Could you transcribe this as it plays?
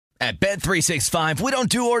At Bet365, we don't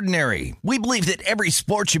do ordinary. We believe that every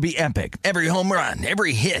sport should be epic. Every home run,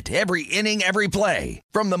 every hit, every inning, every play.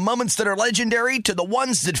 From the moments that are legendary to the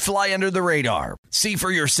ones that fly under the radar. See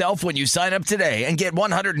for yourself when you sign up today and get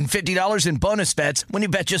 $150 in bonus bets when you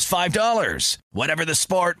bet just $5. Whatever the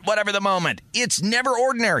sport, whatever the moment, it's never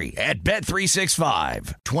ordinary at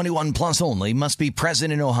Bet365. 21 plus only. Must be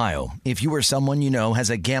present in Ohio. If you or someone you know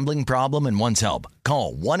has a gambling problem and wants help,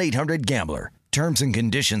 call 1-800-GAMBLER. Terms and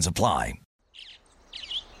conditions apply.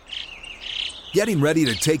 Getting ready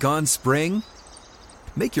to take on spring?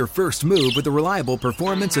 Make your first move with the reliable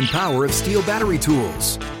performance and power of Steel battery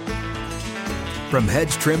tools. From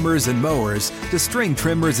hedge trimmers and mowers to string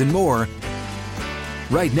trimmers and more,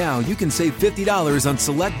 right now you can save $50 on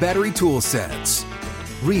select battery tool sets.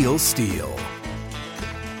 Real Steel.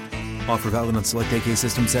 Offer valid on select AK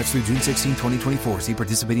system sets through June 16, 2024. See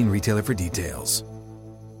participating retailer for details.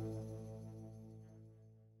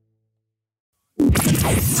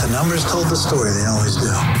 The numbers told the story, they always do.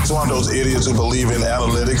 It's one of those idiots who believe in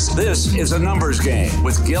analytics. This is a numbers game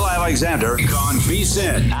with Gil Alexander on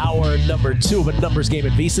VSiN. Hour number 2 of a numbers game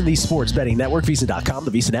at VSiN, the sports betting network, VSiN.com,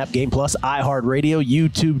 the VSiN app, Game Plus, iHeartRadio,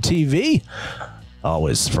 YouTube TV.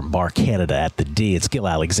 Always from Bar Canada at the D. It's Gil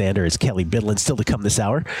Alexander. It's Kelly Bidlin. Still to come this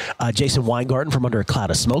hour. Jason Weingarten from Under a Cloud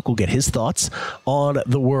of Smoke will get his thoughts on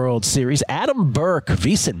the World Series. Adam Burke,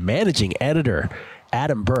 VSiN managing editor.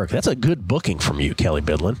 Adam Burke. That's a good booking from you, Kelly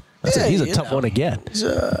Bidlin. He's a tough one to get. He's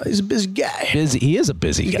a busy guy. He is a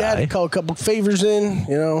busy guy. You got to call a couple favors in,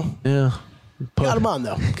 Yeah. Got him on,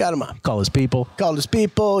 though. Got him on. Call his people. Called his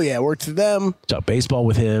people. Yeah, worked for them. Talk baseball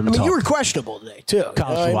with him. I mean, you were questionable today, too.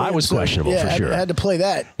 I was questionable, for sure. I had to play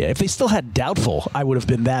that. Yeah, if they still had doubtful, I would have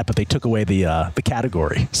been that, but they took away the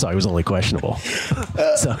category, so I was only questionable.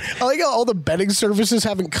 I like how all the betting services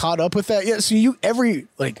haven't caught up with that yet. So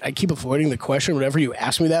I keep avoiding the question whenever you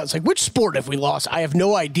ask me that. It's like, which sport have we lost? I have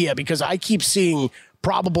no idea because I keep seeing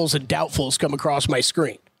probables and doubtfuls come across my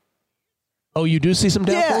screen. Oh, you do see some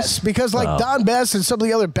doubtfuls? Yes, because Don Best and some of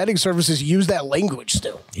the other betting services use that language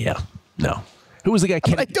still. Yeah, no. Who was the guy?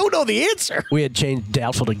 I don't know the answer. We had changed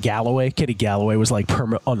doubtful to Galloway. Kenny Galloway was like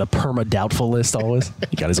on the perma doubtful list always.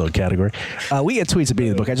 He got his own category. We get tweets at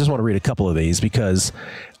beginning of the book. I just want to read a couple of these because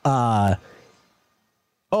oh,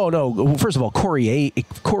 no. First of all, Corey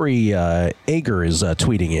Ager is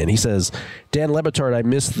tweeting in. He says, Dan Lebitard, I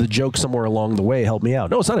missed the joke somewhere along the way. Help me out.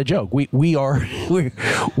 No, it's not a joke. We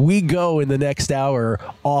go in the next hour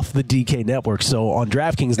off the DK network. So on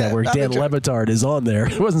DraftKings network, Dan Lebitard is on there.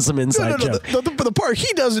 It wasn't some inside joke. The part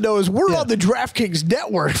he doesn't know is we're on the DraftKings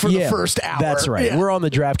network for the first hour. That's right. Yeah. We're on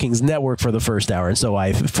the DraftKings network for the first hour. And so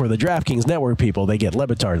for the DraftKings network people, they get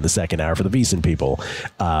Lebitard in the second hour. For the VSiN people,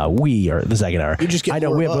 we are the second hour. I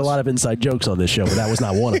know we have a lot of inside jokes on this show, but that was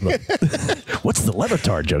not one of them. What's the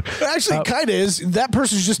Lebitard joke? Actually, kind of is. That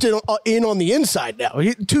person's just in on the inside now.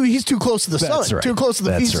 He's too close to the sun. Right. Too close to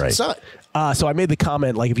the VSiN sun. So I made the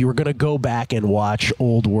comment, like, if you were going to go back and watch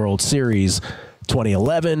old World Series,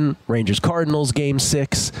 2011, Rangers-Cardinals, Game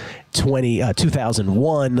 6,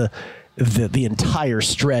 2001, the entire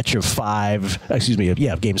stretch of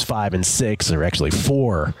games 5 and 6, or actually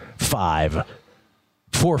 4, 5,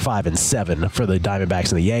 5, and 7 for the Diamondbacks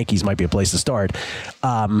and the Yankees might be a place to start.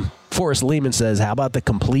 Forrest Lehman says, how about the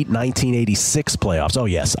complete 1986 playoffs? Oh,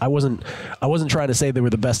 yes. I wasn't trying to say they were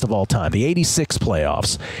the best of all time. The 86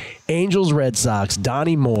 playoffs, Angels, Red Sox,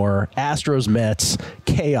 Donnie Moore, Astros, Mets,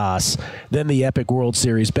 chaos, then the epic World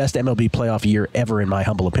Series, best MLB playoff year ever in my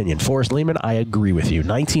humble opinion. Forrest Lehman, I agree with you.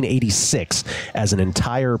 1986 as an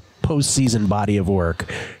entire postseason body of work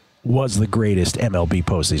was the greatest MLB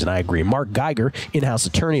postseason. I agree. Mark Geiger, in-house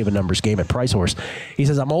attorney of a numbers game at Price Horse, he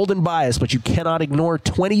says, I'm old and biased, but you cannot ignore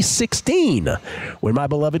 2016 when my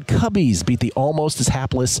beloved Cubbies beat the almost as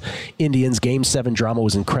hapless Indians. Game 7 drama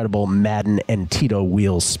was incredible. Madden and Tito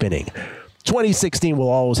wheels spinning. 2016 will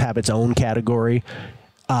always have its own category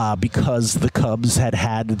because the Cubs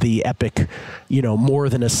had the epic, more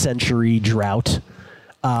than a century drought.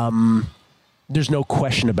 There's no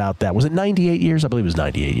question about that. Was it 98 years? I believe it was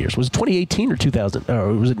 98 years. Was it 2018 or 2000?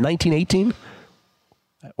 Or was it 1918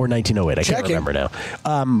 or 1908? I can't remember now.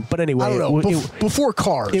 But anyway, I don't know. Before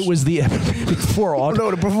cars. It was the before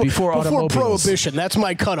Prohibition. That's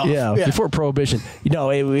my cutoff. Yeah, before Prohibition.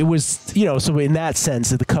 It was. So in that sense,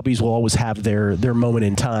 the Cubbies will always have their moment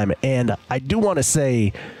in time. And I do want to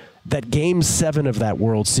say that Game 7 of that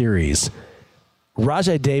World Series,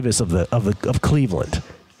 Rajai Davis of Cleveland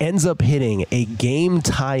ends up hitting a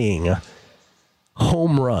game-tying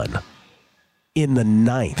home run in the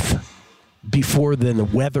 9th before then the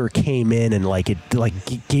weather came in and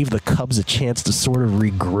it gave the Cubs a chance to sort of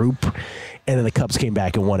regroup. and then the Cubs came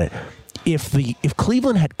back and won it. If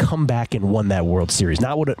Cleveland had come back and won that World Series,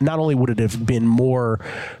 not only would it have been more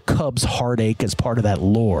Cubs heartache as part of that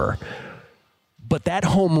lore, but that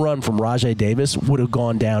home run from Rajai Davis would have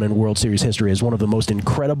gone down in World Series history as one of the most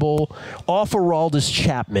incredible, off Aroldis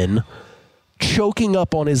Chapman, choking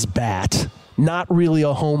up on his bat, not really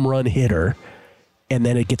a home run hitter, and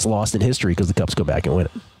then it gets lost in history because the Cubs go back and win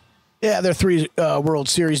it. Yeah, there are 3 World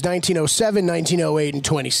Series, 1907, 1908, and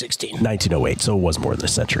 2016. 1908, so it was more than a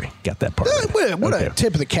century. Got that part right. What a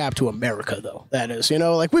tip of the cap to America, though, that is.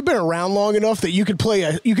 Like, we've been around long enough that you could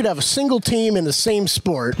have a single team in the same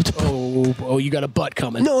sport. Oh, you got a butt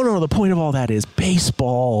coming. No, the point of all that is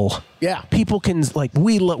baseball. Yeah. People can,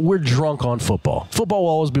 we're drunk on football. Football will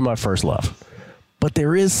always be my first love. But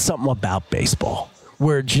there is something about baseball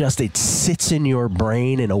where it sits in your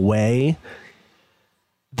brain in a way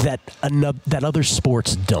that other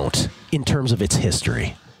sports don't in terms of its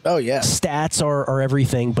history. Oh, yeah. Stats are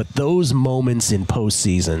everything, but those moments in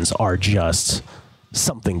postseasons are just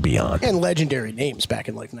something beyond. And legendary names back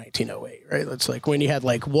in 1908, right? That's like when you had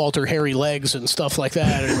Walter Hairy Legs and stuff like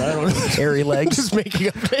that. And I don't know. Hairy Legs? Just making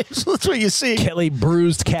up names. That's what you see. Kelly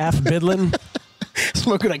Bruised Calf Bidlin.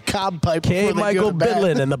 Smoking a cob pipe. K. Michael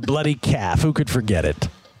Bidlin and the bloody calf. Who could forget it?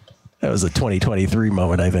 That was a 2023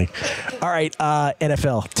 moment, I think. All right,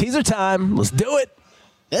 NFL. Teaser time. Let's do it.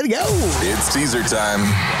 Let's go. It's teaser time.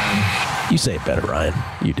 You say it better, Ryan.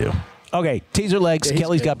 You do. Okay, teaser legs. Yeah,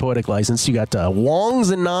 Kelly's got poetic license. You got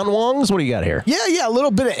Wongs and non-Wongs. What do you got here? Yeah, a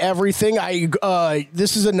little bit of everything.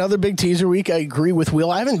 This is another big teaser week. I agree with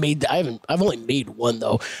Will. I've only made one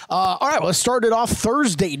though. All right, let's start it off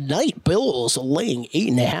Thursday night. Bills laying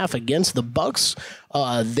 8.5 against the Bucks.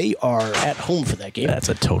 They are at home for that game. That's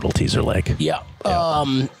a total teaser leg. Yeah.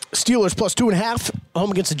 Steelers plus 2.5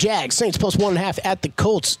 home against the Jags. Saints plus 1.5 at the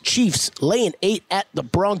Colts. Chiefs laying 8 at the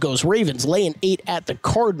Broncos. Ravens laying 8 at the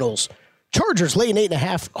Cardinals. Chargers laying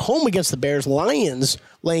 8.5 home against the Bears. Lions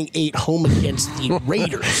laying 8 home against the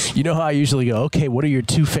Raiders. You know how I usually go, okay, what are your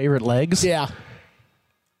 2 favorite legs? Yeah.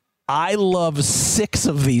 I love 6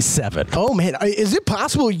 of these 7. Oh, man. Is it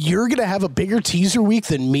possible you're going to have a bigger teaser week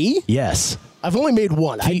than me? Yes. I've only made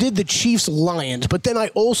one. I did the Chiefs-Lions, but then I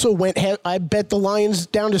also I bet the Lions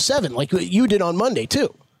down to 7, like you did on Monday,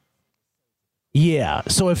 too. Yeah.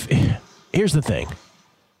 So here's the thing.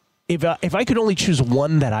 If I could only choose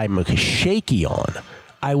one that I'm shaky on,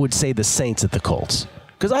 I would say the Saints at the Colts.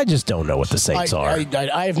 Because I just don't know what the Saints are.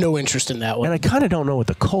 I have no interest in that one. And I kind of don't know what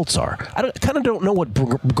the Colts are. I kind of don't know what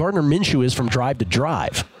Gardner Minshew is from drive to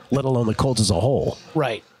drive, let alone the Colts as a whole.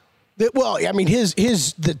 Right. Well, I mean,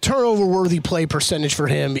 the turnover worthy play percentage for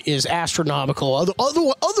him is astronomical. Other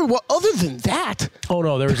than that, oh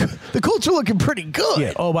no, the Colts are looking pretty good.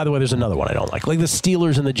 Yeah. Oh, by the way, there's another one I don't like the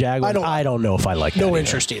Steelers and the Jaguars. I don't know if I like that. No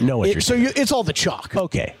interest in. No interest. So it's all the chalk.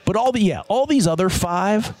 Okay, but all these other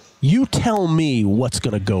 5, you tell me what's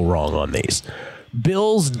going to go wrong on these.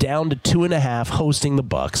 Bills down to 2.5 hosting the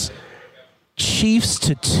Bucks. Chiefs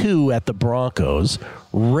to 2 at the Broncos,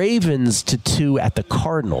 Ravens to 2 at the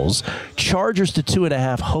Cardinals, Chargers to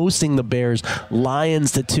 2.5 hosting the Bears,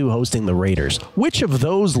 Lions to 2 hosting the Raiders. Which of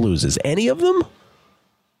those loses? Any of them?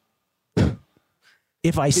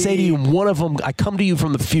 If I say to you one of them, I come to you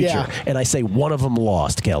from the future and I say one of them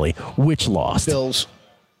lost, Kelly. Which lost? Bills.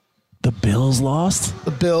 The Bills lost?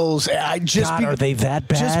 The Bills. Are they that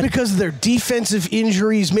bad? Just because of their defensive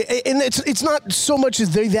injuries. And it's not so much as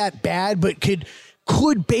they're that bad, but could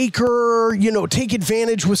Baker, take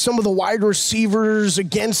advantage with some of the wide receivers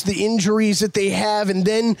against the injuries that they have, and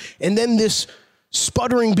then this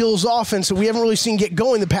sputtering Bills offense that we haven't really seen get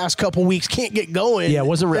going the past couple weeks can't get going. Yeah,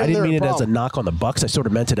 I didn't mean it as a knock on the Bucs. I sort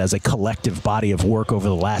of meant it as a collective body of work over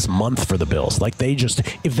the last month for the Bills. Like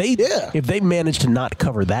if they manage to not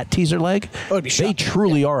cover that teaser leg, they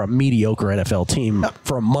truly are a mediocre NFL team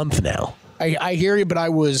for a month now. I hear you, but I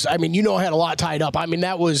had a lot tied up. I mean,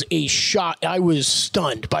 that was a shot. I was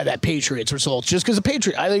stunned by that Patriots result just because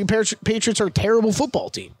I think the Patriots are a terrible football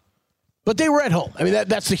team. But they were at home. I mean,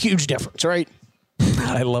 that's the huge difference, right?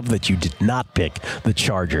 I love that you did not pick the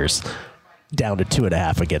Chargers down to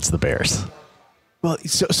 2.5 against the Bears. Well,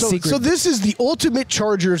 so this is the ultimate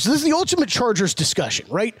Chargers. This is the ultimate Chargers discussion,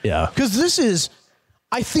 right? Yeah. Because this is,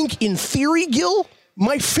 I think, in theory, Gil,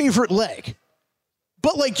 my favorite leg.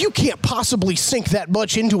 But you can't possibly sink that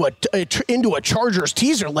much into a Chargers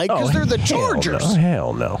teaser leg because they're the Chargers.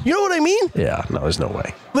 Hell no. You know what I mean? Yeah. No, there's no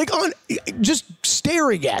way. Just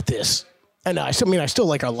staring at this. And I still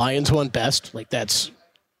like our Lions one best. That's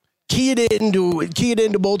key it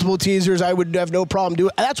into multiple teasers. I would have no problem doing.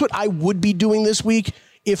 That's what I would be doing this week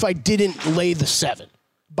if I didn't lay the 7.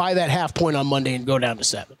 Buy that half point on Monday and go down to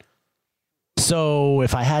 7. So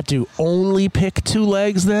if I had to only pick two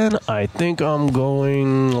legs, then I think I'm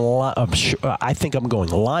going. I think I'm going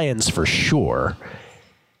Lions for sure,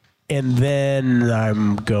 and then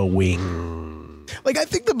I'm going. Like, I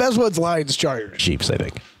think the best one's Lions Chargers. Chiefs, I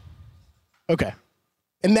think. Okay,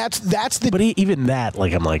 and that's the. But even that,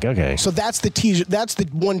 like, I'm like, okay. So that's the teaser. That's the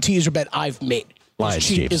one teaser bet I've made. Lions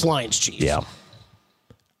Chiefs is Lions Chiefs. Yeah.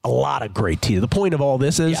 A lot of great teaser. The point of all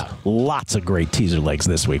this is lots of great teaser legs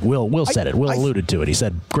this week. Will said it. Will alluded to it. He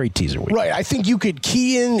said great teaser week. Right. I think you could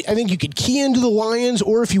key in. I think you could key into the Lions,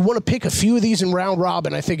 or if you want to pick a few of these in round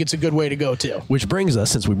robin, I think it's a good way to go too. Which brings us,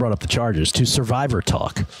 since we brought up the Chargers, to Survivor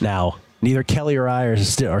talk. Now, neither Kelly or I are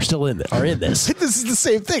still in this. This is the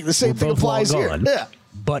same thing. The same thing applies here. Yeah.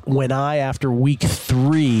 But when after week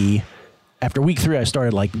three, I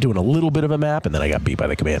started like doing a little bit of a map, and then I got beat by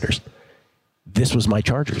the Commanders. This was my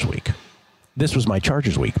Chargers week.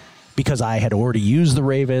 Because I had already used the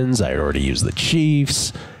Ravens. I had already used the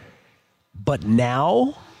Chiefs. But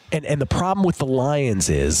now, and the problem with the Lions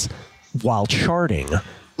is, while charting,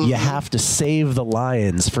 you have to save the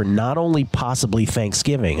Lions for not only possibly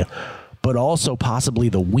Thanksgiving, but also possibly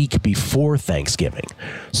the week before Thanksgiving.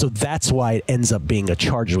 So that's why it ends up being a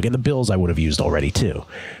Chargers week. And the Bills I would have used already too.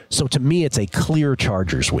 So to me, it's a clear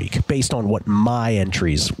Chargers week based on what my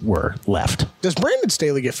entries were left. Does Brandon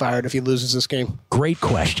Staley get fired if he loses this game? Great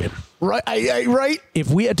question. Right. Right.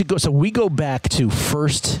 If we had to go, so we go back to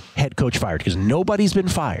first head coach fired because nobody's been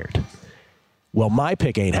fired. Well, my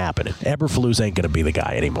pick ain't happening. Eberflus ain't going to be the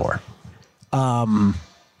guy anymore.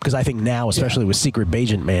 Because I think now, especially with Secret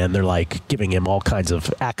Agent Man, they're like giving him all kinds of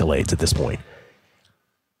accolades at this point.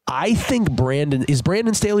 I think is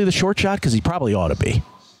Brandon Staley the short shot? Because he probably ought to be.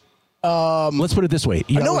 Let's put it this way.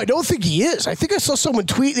 I don't think he is. I think I saw someone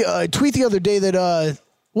tweet the other day that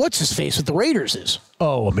what's his face with the Raiders is.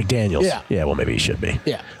 Oh, McDaniels. Yeah. Yeah. Well, maybe he should be.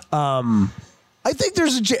 Yeah. I think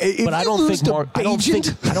there's but I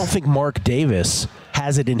don't think Mark Davis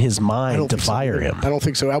has it in his mind to fire him. I don't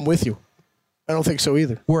think so. I'm with you. I don't think so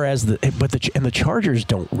either. Whereas the Chargers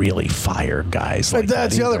don't really fire guys like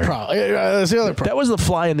that's the other problem. That's the other problem. That was the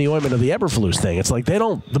fly in the ointment of the Eberflus thing. It's like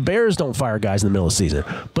the Bears don't fire guys in the middle of the season,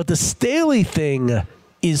 but the Staley thing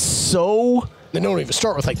is so. They don't even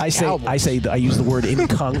start with like Cowboys. I use the word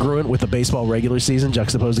incongruent with the baseball regular season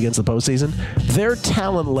juxtaposed against the postseason. Their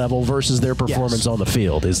talent level versus their performance on the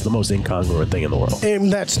field is the most incongruent thing in the world. And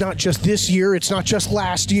that's not just this year. It's not just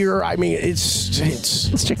last year. I mean, it's.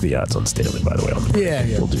 Let's check the odds on Staley, by the way. Yeah.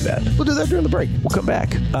 We'll do that. We'll do that during the break. We'll come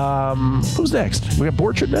back. Who's next? We got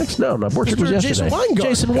Borchard next? No, Borchard was yesterday.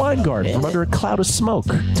 Jason Weingart from under a cloud of smoke,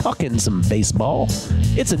 talking some baseball.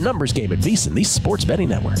 It's a numbers game at VSiN, the Sports Betting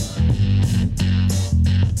Network.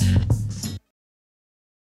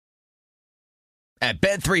 At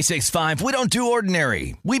Bet365, we don't do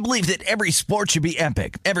ordinary. We believe that every sport should be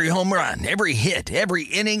epic. Every home run, every hit, every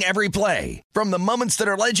inning, every play. From the moments that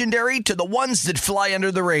are legendary to the ones that fly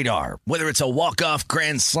under the radar. Whether it's a walk-off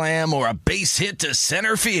grand slam or a base hit to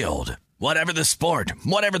center field. Whatever the sport,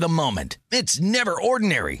 whatever the moment. It's never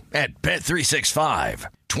ordinary at Bet365.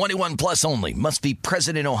 21 plus only. Must be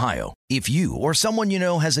present in Ohio. If you or someone you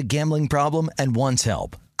know has a gambling problem and wants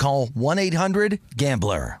help, call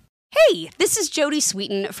 1-800-GAMBLER. Hey, this is Jodie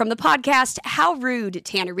Sweetin from the podcast How Rude,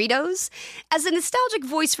 Tanneritos. As a nostalgic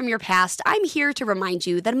voice from your past, I'm here to remind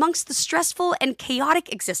you that amongst the stressful and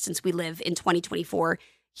chaotic existence we live in 2024,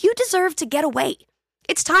 you deserve to get away.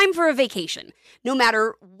 It's time for a vacation, no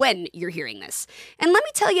matter when you're hearing this. And let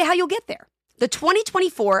me tell you how you'll get there. The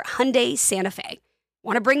 2024 Hyundai Santa Fe.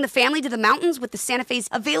 Want to bring the family to the mountains with the Santa Fe's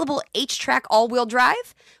available H-Track all-wheel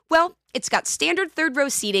drive? Well, it's got standard third-row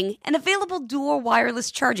seating and available dual wireless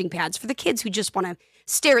charging pads for the kids who just want to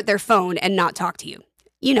stare at their phone and not talk to you.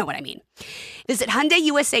 You know what I mean. Visit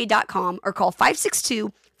HyundaiUSA.com or call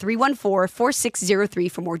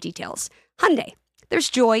 562-314-4603 for more details. Hyundai, there's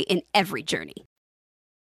joy in every journey.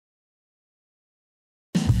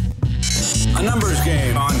 A numbers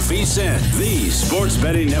game on VSiN, the Sports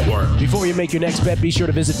Betting Network. Before you make your next bet, be sure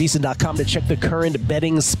to visit VSiN.com to check the current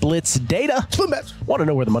betting splits data. Split bets. Want to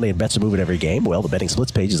know where the money and bets are moving every game? Well, the betting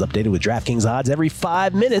splits page is updated with DraftKings odds every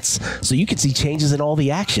 5 minutes, so you can see changes in all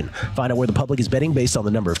the action. Find out where the public is betting based on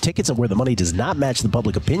the number of tickets and where the money does not match the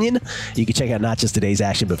public opinion. You can check out not just today's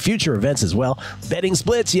action, but future events as well. Betting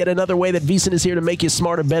splits, yet another way that VSiN is here to make you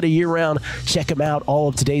smarter, better year-round. Check them out, all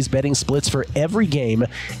of today's betting splits for every game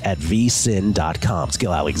at VSiN.com. It's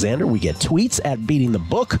Gil Alexander. We get tweets at Beating the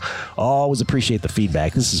Book. Always appreciate the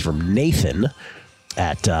feedback. This is from Nathan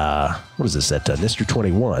at, what is this, at Mr.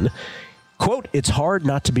 21. Quote, "It's hard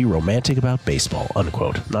not to be romantic about baseball,"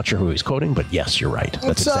 unquote. Not sure who he's quoting, but yes, you're right.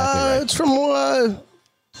 That's exactly right. It's from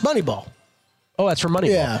Moneyball. Oh, that's from Moneyball.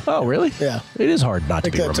 Yeah. Oh, really? Yeah. It is hard not I to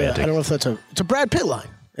think be that's romantic. I don't know if that's it's a Brad Pitt line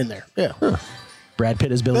in there. Yeah. Brad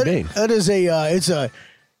Pitt is Billy Bean. That is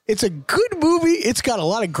it's a good movie. It's got a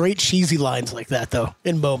lot of great cheesy lines like that, though,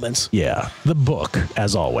 in moments. Yeah, the book,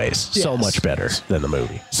 as always, so Yes. much better than the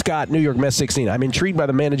movie. Scott, New York Mets 16. I'm intrigued by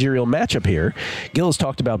the managerial matchup here. Gil has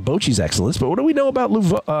talked about Bochy's excellence, but what do we know about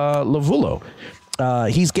Lovullo?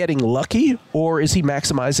 He's getting lucky, or is he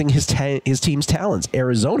maximizing his team's talents?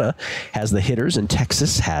 Arizona has the hitters, and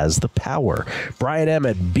Texas has the power. Brian M.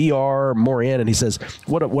 at BR Moran, and he says,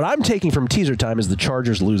 what I'm taking from teaser time is the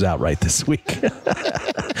Chargers lose outright this week.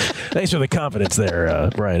 Thanks for the confidence there,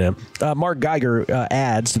 Brian M. Mark Geiger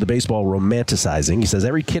adds to the baseball romanticizing. He says,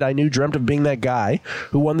 every kid I knew dreamt of being that guy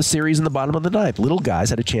who won the series in the bottom of the ninth. Little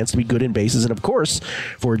guys had a chance to be good in bases, and of course,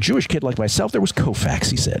 for a Jewish kid like myself, there was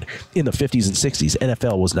Koufax, he said. In the 50s and 60s,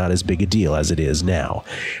 NFL was not as big a deal as it is now.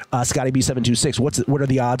 Scotty B726, what are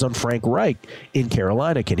the odds on Frank Reich in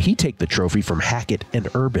Carolina? Can he take the trophy from Hackett and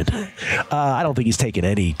Urban? I don't think he's taken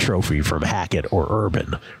any trophy from Hackett or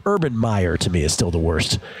Urban. Urban Meyer, to me, is still the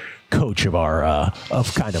worst coach of our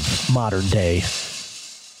of kind of modern day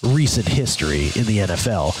recent history in the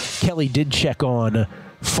NFL. Kelly did check on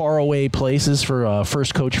faraway places for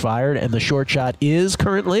first coach fired, and the short shot is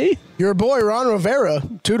currently Your boy, Ron Rivera,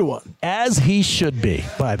 2-1. as he should be,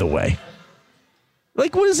 by the way.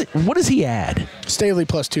 Like, what does he add? Staley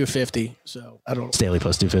plus 250. So I don't know. Staley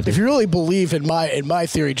plus 250. If you really believe in my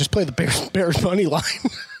theory, just play the Bears money line.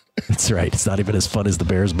 That's right. It's not even as fun as the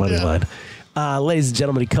Bears money line. Ladies and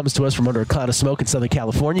gentlemen, he comes to us from under a cloud of smoke in Southern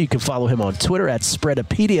California. You can follow him on Twitter at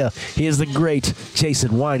Spreadopedia. He is the great Jason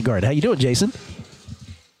Weingart. How you doing, Jason?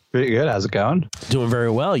 Pretty good. How's it going? Doing very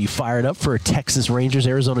well. You fired up for a Texas Rangers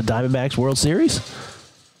Arizona Diamondbacks World Series?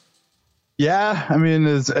 Yeah, I mean,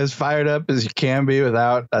 as fired up as you can be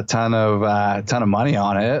without a ton of money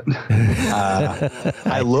on it.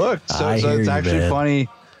 I looked, so it's actually funny.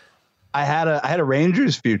 I had a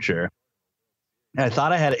Rangers future, and I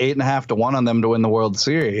thought I had 8.5 to 1 on them to win the World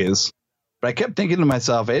Series, but I kept thinking to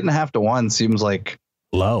myself, 8.5 to 1 seems like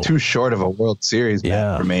low, too short of a World Series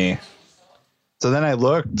bet for me. So then I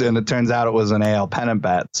looked, and it turns out it was an AL pennant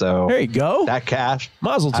bet. So there you go. That cash.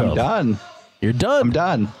 Mazel tov. I'm done. You're done. I'm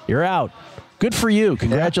done. You're out. Good for you.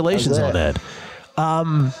 Congratulations on that.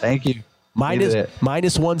 Thank you. Minus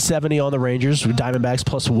 170 on the Rangers, Diamondbacks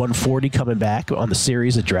plus 140 coming back on the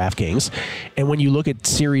series at DraftKings. And when you look at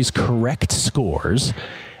series correct scores,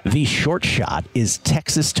 the short shot is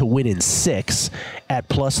Texas to win in 6 at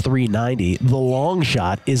plus 390. The long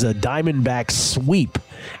shot is a Diamondback sweep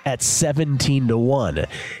at 17 to 1.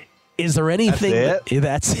 Is there anything?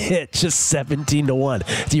 That's it. Just 17 to 1.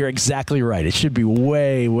 So you're exactly right. It should be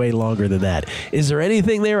way, way longer than that. Is there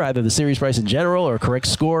anything there, either the series price in general or correct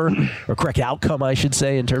score or correct outcome, I should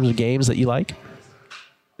say, in terms of games that you like?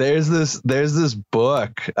 There's this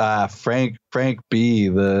book, Frank B,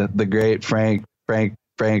 the great Frank.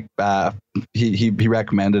 He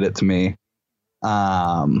recommended it to me.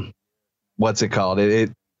 What's it called?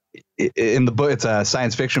 It in the book, it's a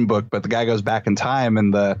science fiction book, but the guy goes back in time in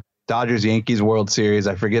the Dodgers-Yankees World Series.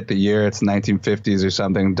 I forget the year. It's 1950s or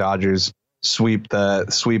something. Dodgers sweep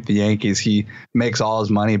the Yankees. He makes all his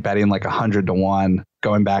money betting like 100 to 1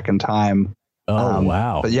 going back in time. Oh,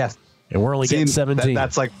 wow. But yes. And we're only getting 17.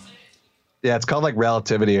 That's like, yeah, it's called like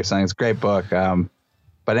Relativity or something. It's a great book.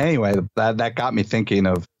 But anyway, that got me thinking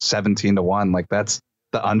of 17 to 1. Like that's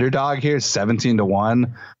the underdog here, 17 to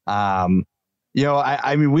 1. I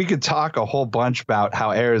mean, we could talk a whole bunch about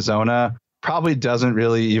how Arizona probably doesn't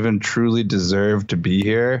really even truly deserve to be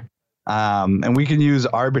here. And we can use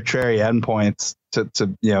arbitrary endpoints to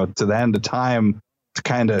the end of time to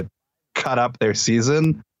kind of cut up their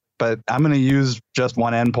season. But I'm going to use just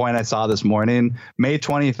one endpoint I saw this morning. May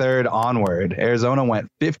 23rd onward, Arizona went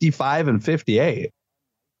 55 and 58.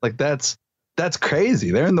 Like that's crazy.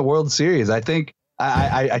 They're in the World Series. I think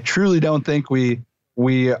I truly don't think we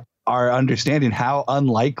are understanding how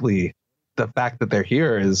unlikely the fact that they're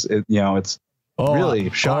here is. It's really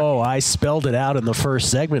shocking. Oh, I spelled it out in the first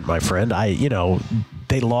segment, my friend.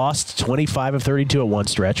 They lost 25 of 32 at one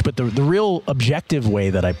stretch, but the real objective way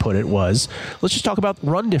that I put it was, let's just talk about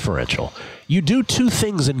run differential. You do two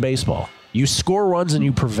things in baseball. You score runs and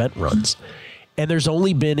you prevent runs. And there's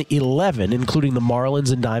only been 11, including the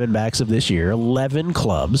Marlins and Diamondbacks of this year, 11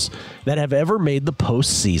 clubs that have ever made the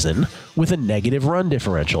postseason with a negative run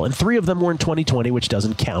differential. And 3 of them were in 2020, which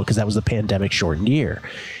doesn't count because that was the pandemic-shortened year.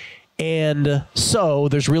 And so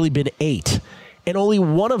there's really been 8. And only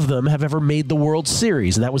one of them have ever made the World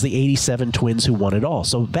Series, and that was the 87 Twins who won it all.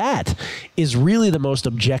 So that is really the most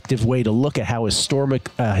objective way to look at how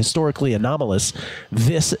historically anomalous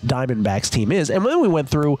this Diamondbacks team is. And when we went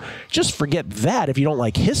through, just forget that if you don't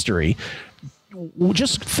like history,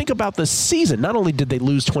 just think about the season. Not only did they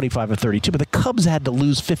lose 25 of 32, but the Cubs had to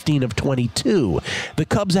lose 15 of 22. The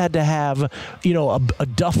Cubs had to have, a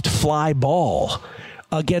duffed fly ball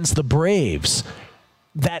against the Braves.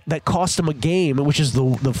 That cost them a game, which is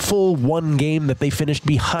the full one game that they finished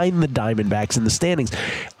behind the Diamondbacks in the standings.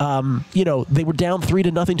 They were down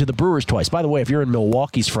 3-0 to the Brewers twice. By the way, if you're in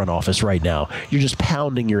Milwaukee's front office right now, you're just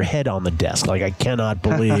pounding your head on the desk. Like, I cannot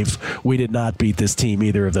believe we did not beat this team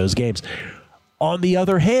either of those games. On the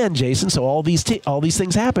other hand, Jason, so all these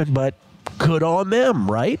things happened, but good on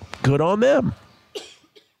them, right? Good on them.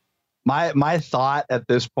 My thought at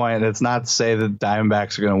this point, it's not to say that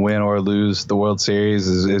Diamondbacks are going to win or lose the World Series,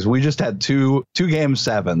 is we just had two game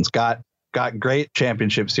sevens, got great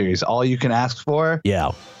championship series. All you can ask for. Yeah.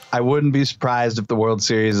 I wouldn't be surprised if the World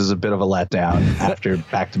Series is a bit of a letdown after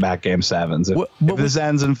back-to-back game sevens. If this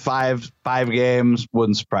ends in five games,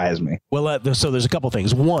 wouldn't surprise me. Well, so there's a couple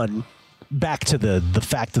things. One, back to the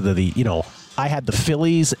fact of I had the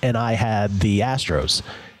Phillies and I had the Astros.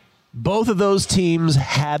 Both of those teams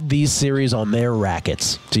had these series on their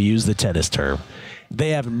rackets, to use the tennis term.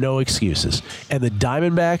 They have no excuses. And the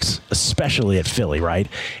Diamondbacks, especially at Philly, right?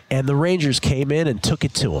 And the Rangers came in and took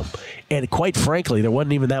it to them. And quite frankly, there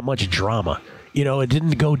wasn't even that much drama. It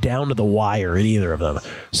didn't go down to the wire in either of them.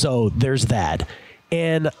 So there's that.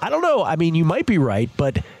 And I don't know. I mean, you might be right,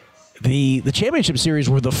 but the championship series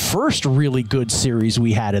were the first really good series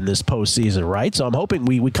we had in this postseason, right? So I'm hoping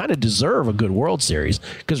we kind of deserve a good World Series,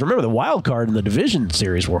 because remember, the wild card and the division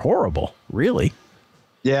series were horrible, really.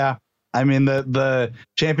 Yeah. I mean, the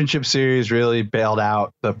championship series really bailed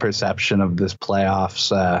out the perception of this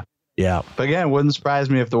playoffs. Yeah. But again, it wouldn't surprise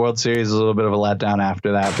me if the World Series is a little bit of a letdown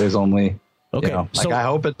after that. There's only, I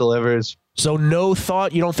hope it delivers. So no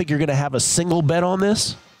thought, you don't think you're going to have a single bet on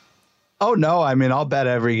this? Oh, no. I mean, I'll bet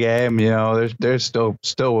every game. There's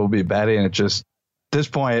still will be betting. It just, at this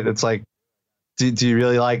point, it's like, do you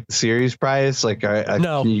really like the series price? Like,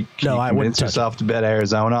 no, can you convince yourself to bet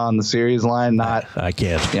Arizona on the series line? Not, I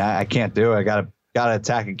can't. Yeah, I can't do it. I gotta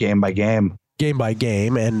attack it game by game. Game by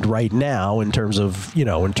game, and right now, in terms of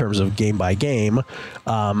game by game,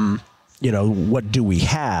 what do we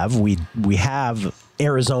have? We have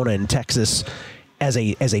Arizona and Texas as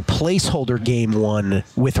a placeholder game one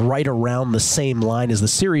with right around the same line as the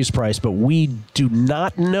series price, but we do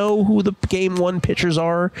not know who the game one pitchers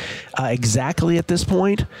are exactly at this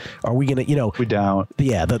point. Are we going to, we don't.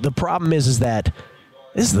 Yeah. The problem is that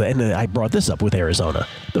and I brought this up with Arizona.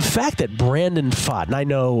 The fact that Brandon Pfaadt, and I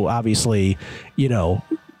know obviously, the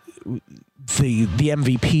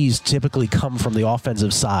MVPs typically come from the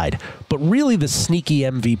offensive side, but really the sneaky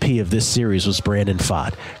MVP of this series was Brandon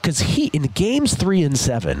Pfaadt, because he, in games 3 and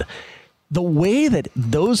 7, the way that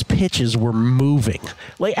those pitches were moving,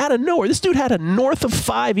 like out of nowhere, this dude had a north of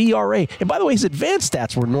 5 ERA, and by the way, his advanced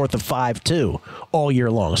stats were north of 5 too all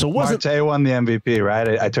year long. So it wasn't. Marte won the MVP,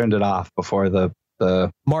 right? I turned it off before the.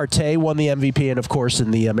 Marte won the MVP, and of course,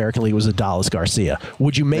 in the American League was Adolis Garcia.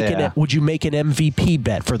 Would you make an MVP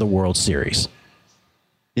bet for the World Series?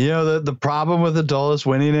 The problem with Adolis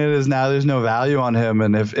winning it is now there's no value on him,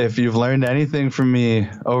 and if you've learned anything from me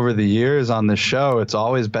over the years on this show, it's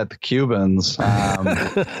always bet the Cubans.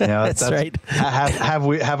 That's right.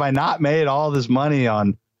 Have I not made all this money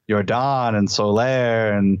on Jordan and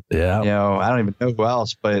Soler and I don't even know who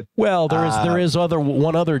else, but there is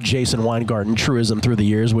one other Jason Weingarten truism through the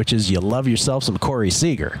years, which is you love yourself some Corey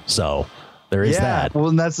Seager. So there is that.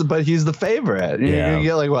 Well, but he's the favorite. You're gonna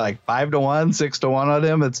get like 5-1, 6-1 on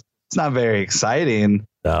him. It's not very exciting.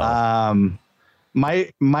 No.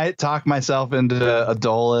 Might talk myself into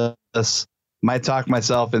Adolis. Might talk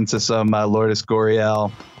myself into some Lourdes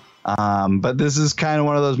Gurriel. But this is kind of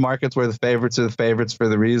one of those markets where the favorites are the favorites for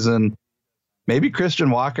the reason. Maybe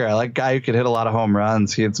Christian Walker. I like a guy who could hit a lot of home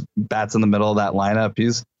runs. He hits bats in the middle of that lineup.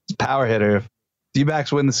 He's a power hitter. If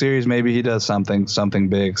D-backs win the series, maybe he does something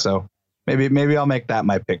big. So maybe I'll make that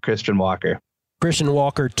my pick, Christian Walker. Christian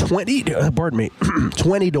Walker, 20 to 1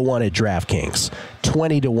 at DraftKings,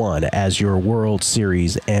 20-1 as your World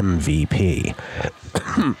Series MVP.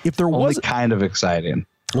 If there was only kind of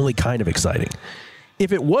exciting.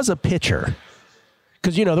 If it was a pitcher,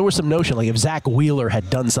 because, there was some notion, like if Zach Wheeler had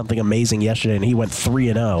done something amazing yesterday and he went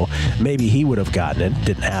 3-0, maybe he would have gotten it.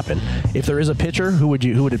 Didn't happen. If there is a pitcher, who would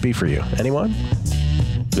it be for you? Anyone?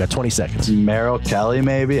 You got 20 seconds. Merrill Kelly,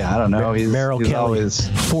 maybe. I don't know. Merrill he's Kelly always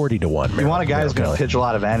 40-1. You want a guy who's going to pitch a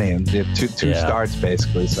lot of innings. You have two starts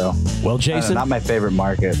basically. So, well, Jason, not my favorite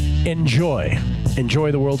market. Enjoy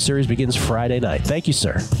the World Series. Begins Friday night. Thank you,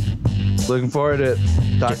 sir. Looking forward to it.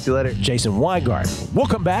 Talk to you later. Jason Weingarten. We'll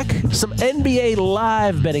come back. Some NBA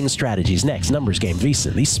live betting strategies next. Numbers Game,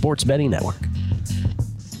 VSiN, the Sports Betting Network.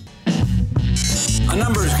 A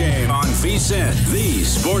numbers game on VSiN, the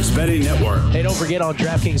Sports Betting Network. Hey, don't forget on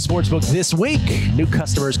DraftKings Sportsbook this week, new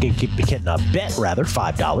customers can bet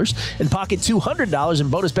 $5 and pocket $200 in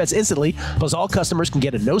bonus bets instantly. Plus, all customers can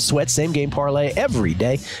get a no-sweat same-game parlay every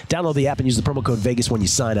day. Download the app and use the promo code Vegas when you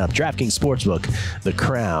sign up. DraftKings Sportsbook, the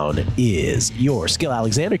crown is yours. Skill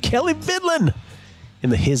Alexander, Kelly Vidlin in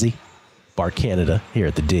the Hizzy, Bar Canada here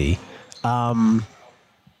at the D.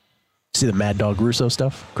 See the Mad Dog Russo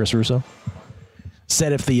stuff? Chris Russo?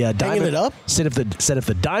 Said if the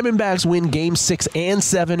Diamondbacks win Game 6 and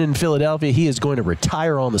 7 in Philadelphia, he is going to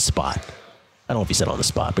retire on the spot. I don't know if he said on the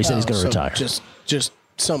spot, but he said he's going to retire. Just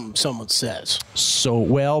someone says. So,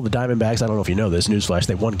 well, the Diamondbacks, I don't know if you know this, newsflash,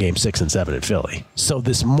 they won Game 6 and 7 in Philly. So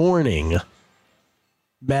this morning,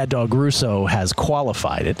 Mad Dog Russo has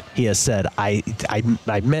qualified it. He has said, I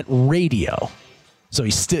meant radio. So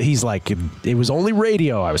he's like, it was only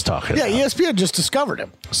radio I was talking about. Yeah, ESPN just discovered him.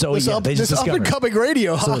 So this up-and-coming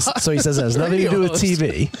radio. So he says it has nothing to do with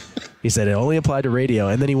TV. He said it only applied to radio.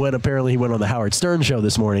 And then he went on the Howard Stern show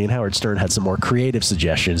this morning, and Howard Stern had some more creative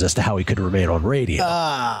suggestions as to how he could remain on radio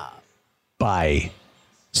by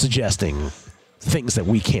suggesting things that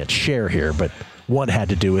we can't share here, but one had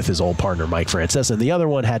to do with his old partner, Mike Francesa, and the other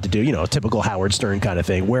one had to do, a typical Howard Stern kind of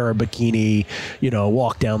thing, wear a bikini,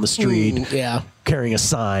 walk down the street carrying a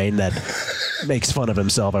sign that makes fun of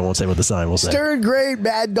himself. I won't say what the sign will say. Stern, great.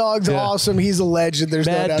 Mad Dog's awesome. He's a legend. There's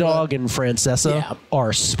Mad Dog and Francesa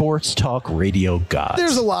are sports talk radio gods.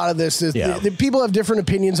 There's a lot of this. The people have different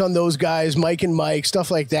opinions on those guys, Mike and Mike, stuff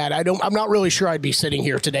like that. I'm not really sure I'd be sitting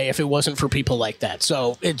here today if it wasn't for people like that.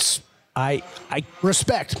 So it's I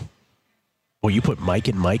respect. Well, you put Mike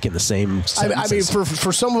and Mike in the same sentences. I mean,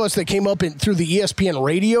 for some of us that came up through the ESPN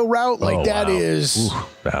radio route, is...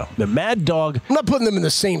 Wow. The Mad Dog... I'm not putting them in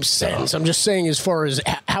the same sentence. I'm just saying as far as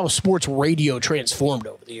how sports radio transformed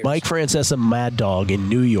over the years. Mike Francesa, Mad Dog in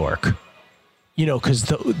New York. Because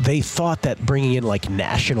they thought that bringing in like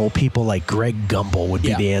national people like Greg Gumbel would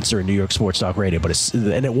be the answer in New York sports talk radio,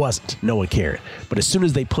 and it wasn't. No one cared. But as soon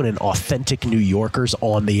as they put in authentic New Yorkers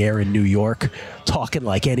on the air in New York, talking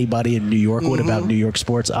like anybody in New York would about New York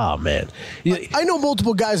sports, oh man! I know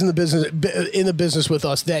multiple guys in the business with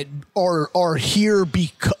us that are here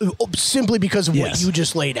simply because of what you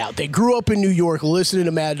just laid out. They grew up in New York, listening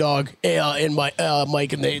to Mad Dog and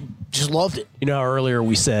Mike, and they just loved it. Earlier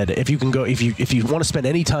we said if you want to spend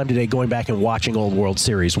any time today going back and watching old World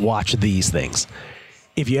Series, watch these things.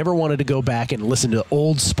 If you ever wanted to go back and listen to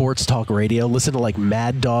old sports talk radio, listen to like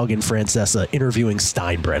Mad Dog and Francesa interviewing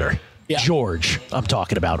Steinbrenner. Yeah. George, I'm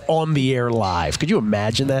talking about, on the air live. Could you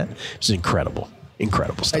imagine that? It's incredible.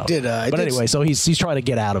 Incredible stuff. Anyway, so he's trying to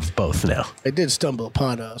get out of both now. I did stumble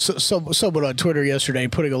upon someone on Twitter yesterday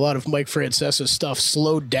putting a lot of Mike Francesa's stuff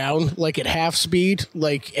slowed down, like at half speed,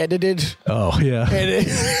 like edited. Oh, yeah. And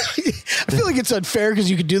I feel like it's unfair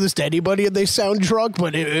because you could do this to anybody and they sound drunk,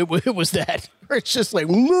 but it was that. It's just like,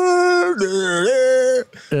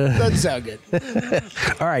 doesn't sound good.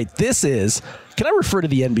 All right, can I refer to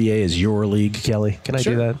the NBA as your league, Kelly? Can I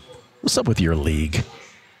do that? What's up with your league?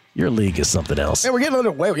 Your league is something else. Hey, we're getting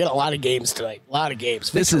underway. We got a lot of games tonight. A lot of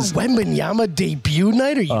games. This is Wembanyama debut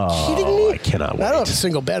night. Are you kidding me? I cannot wait. I don't have a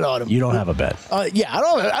single bet on him. You don't have a bet? I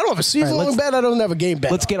don't have a season-long bet. I don't have a game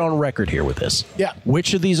bet. Let's get on record here with this. Yeah.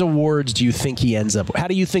 Which of these awards do you think he ends up? How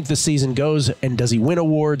do you think the season goes? And does he win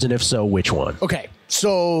awards? And if so, which one? Okay.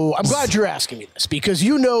 So I'm glad you're asking me this because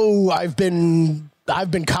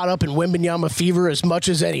I've been caught up in Wembanyama fever as much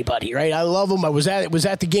as anybody, right? I love him. I was at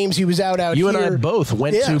the games he was out you here. You and I both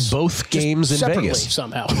went to both games in Vegas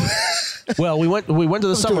somehow. Well, we went to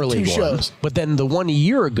the Summer League one, but then the 1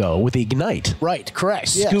 year ago with Ignite. Right, correct.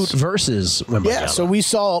 Scoot versus Wembanyama. Yeah, so we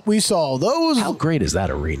saw those. How great is that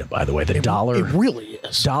arena, by the way? It really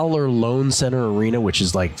is. Dollar Loan Center Arena, which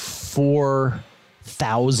is like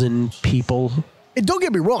 4,000 people. And don't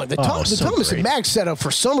get me wrong, the Thomas and Mack setup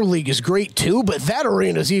for Summer League is great too, but that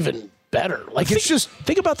arena is even better.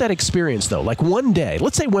 Think about that experience though. Like one day,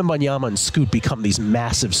 let's say Wembanyama and Scoot become these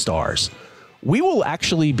massive stars. We will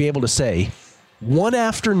actually be able to say one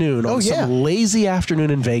afternoon on some lazy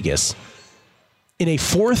afternoon in Vegas in a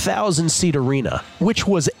 4,000 seat arena, which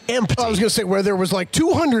was empty. I was going to say where there was like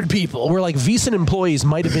 200 people. Where like VSiN employees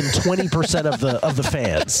might have been 20% of the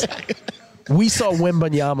fans. we saw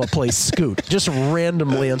Wembanyama play Scoot just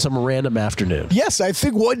randomly on some random afternoon. Yes, I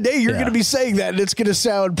think one day you're going to be saying that, and it's going to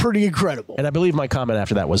sound pretty incredible. And I believe my comment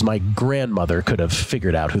after that was my grandmother could have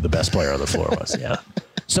figured out who the best player on the floor was. Yeah.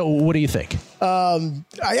 So what do you think? I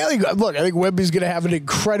think Wemby's going to have an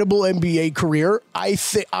incredible NBA career.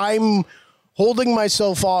 I'm holding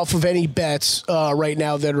myself off of any bets right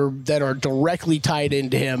now that are directly tied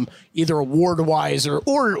into him, either award-wise or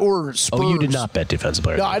Spurs. Oh, you did not bet defensive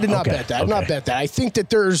player? No, I did not bet that. Not bet that. I think that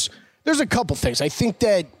there's a couple things. I think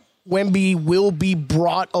that Wemby will be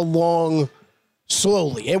brought along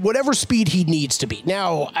slowly at whatever speed he needs to be.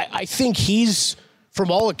 Now, I think he's, from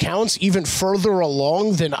all accounts, even further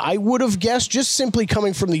along than I would have guessed, just simply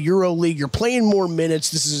coming from the Euro League. You're playing more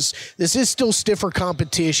minutes. This is still stiffer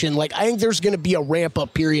competition. Like, I think there's going to be a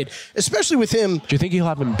ramp-up period, especially with him. Do you think he'll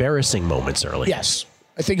have embarrassing moments early? Yes.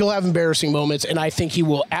 I think he'll have embarrassing moments, and I think he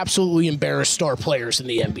will absolutely embarrass star players in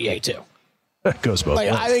the NBA, too. That goes both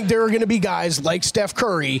ways. I think there are going to be guys like Steph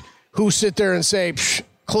Curry who sit there and say,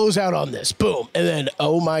 close out on this, boom, and then,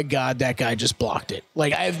 oh my God, that guy just blocked it.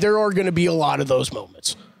 There are going to be a lot of those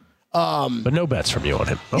moments. But no bets from you on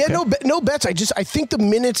him. Okay. Yeah, no bets. I think the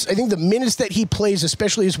minutes that he plays,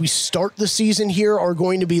 especially as we start the season here, are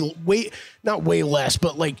going to be not way less,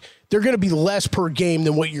 but they're going to be less per game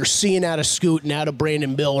than what you're seeing out of Scoot and out of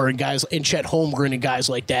Brandon Miller and guys and Chet Holmgren and guys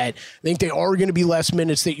like that. I think they are going to be less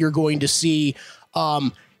minutes that you're going to see.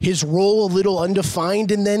 His role a little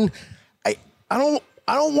undefined, and then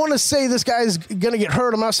I don't want to say this guy's going to get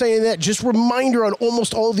hurt. I'm not saying that. Just reminder on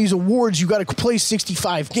almost all of these awards, you got to play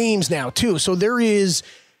 65 games now too. So there's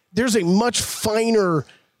a much finer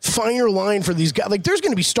line for these guys. There's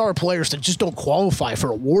going to be star players that just don't qualify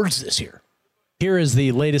for awards this year. Here is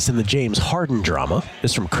the latest in the James Harden drama. This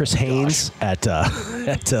is from Chris Haynes at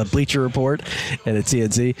Bleacher Report and at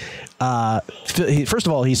CNC. First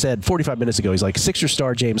of all, he said 45 minutes ago, he's like, Sixers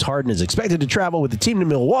star James Harden is expected to travel with the team to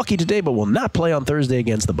Milwaukee today, but will not play on Thursday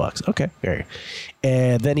against the Bucks. Okay.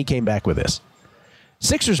 And then he came back with this.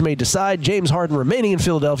 Sixers may decide James Harden remaining in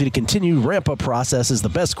Philadelphia to continue ramp-up process is the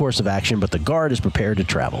best course of action, but the guard is prepared to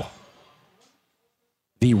travel.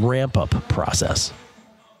 The ramp-up process.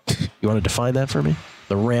 You want to define that for me?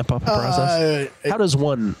 The ramp-up process? How does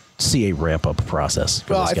one see a ramp-up process?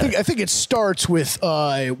 Well, I think it starts with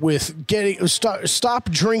getting stop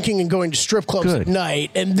drinking and going to strip clubs at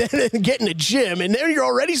night, and then getting a gym, and then you're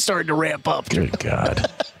already starting to ramp up. Good God.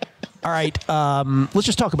 All right, let's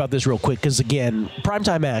just talk about this real quick, because, again,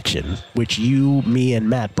 Primetime Action, which you, me, and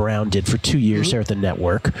Matt Brown did for 2 years here at the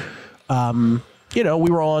network, we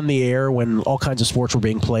were on the air when all kinds of sports were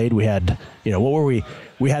being played. We had, what were we?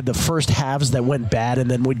 We had the first halves that went bad,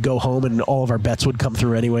 and then we'd go home, and all of our bets would come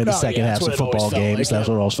through anyway in the second halves of football games. That's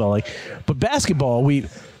what it always felt like. But basketball,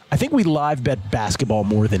 I think we live bet basketball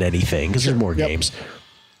more than anything because there's more games.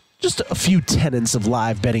 Just a few tenets of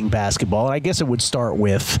live betting basketball, and I guess it would start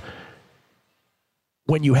with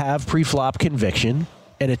when you have pre-flop conviction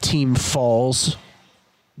and a team falls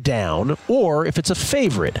down, or if it's a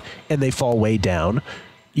favorite and they fall way down,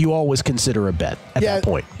 you always consider a bet at that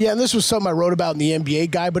point. Yeah, and this was something I wrote about in the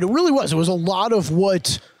NBA Guide, but it really was. It was a lot of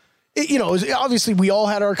what, obviously we all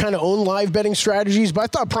had our kind of own live betting strategies, but I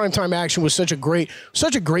thought Primetime Action was such a great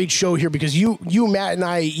show here because you, Matt, and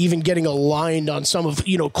I even getting aligned on some of,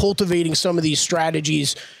 cultivating some of these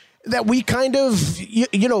strategies that we kind of,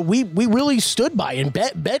 we really stood by and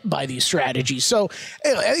bet by these strategies. So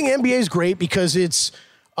I think NBA is great because it's,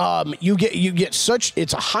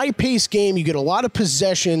 it's a high-paced game. You get a lot of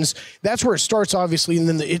possessions. That's where it starts, obviously, and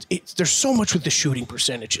then there's so much with the shooting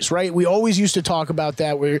percentages, right? We always used to talk about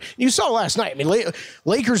that. Where you saw last night. I mean,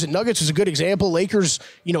 Lakers and Nuggets is a good example. Lakers,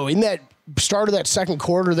 in that start of that second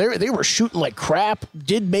quarter, they were shooting like crap.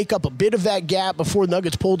 Did make up a bit of that gap before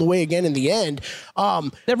Nuggets pulled away again in the end.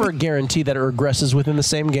 Never a guarantee that it regresses within the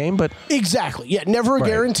same game, but exactly, yeah, never a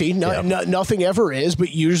guarantee. Nothing ever is.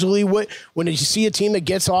 But usually, when you see a team that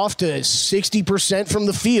gets off to 60% from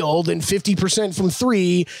the field and 50% from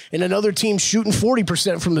three, and another team shooting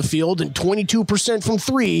 40% from the field and 22% from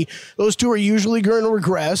three, those two are usually going to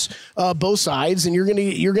regress both sides, and you're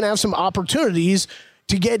gonna have some opportunities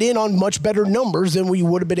to get in on much better numbers than we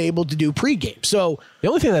would have been able to do pregame. So the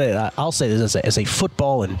only thing that I'll say is as a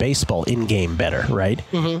football and baseball in-game bettor, right?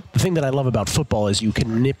 Mm-hmm. The thing that I love about football is you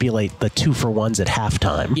can manipulate the 2-for-1s at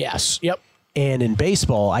halftime. Yes. Yep. And in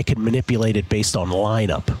baseball, I can manipulate it based on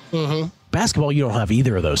lineup. Mm-hmm. Basketball, you don't have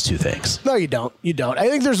either of those two things. No, you don't. I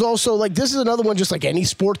think there's also, this is another one, just like any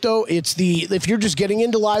sport, though. It's if you're just getting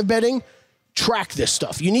into live betting, track this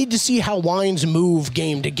stuff. You need to see how lines move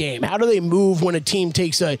game to game. How do they move when a team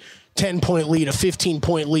takes a 10-point lead, a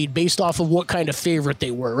 15-point lead based off of what kind of favorite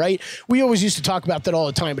they were, right? We always used to talk about that all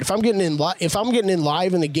the time. But if I'm getting in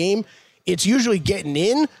live in the game, it's usually getting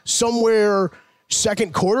in somewhere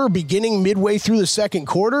second quarter, beginning midway through the second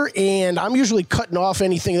quarter, and I'm usually cutting off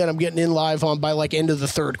anything that I'm getting in live on by like end of the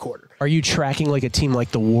third quarter. Are you tracking like a team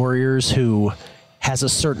like the Warriors who has a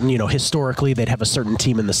certain, historically they'd have a certain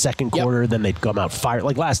team in the second quarter, then they'd come out fire.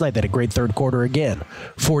 Like last night, they had a great third quarter again,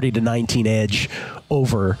 40-19 edge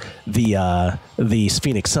over the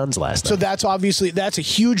Phoenix Suns last night. So that's a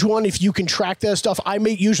huge one. If you can track that stuff, I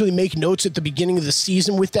usually make notes at the beginning of the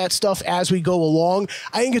season with that stuff as we go along.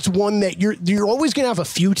 I think it's one that you're always going to have a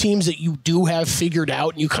few teams that you do have figured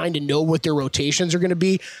out and you kind of know what their rotations are going to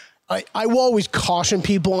be. I will always caution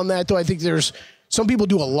people on that, though. I think some people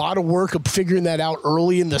do a lot of work of figuring that out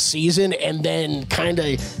early in the season and then kind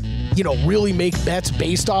of, really make bets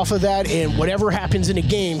based off of that. And whatever happens in a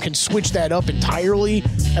game can switch that up entirely.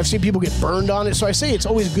 I've seen people get burned on it. So I say it's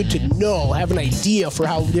always good to have an idea for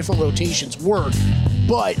how different rotations work,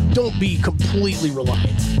 but don't be completely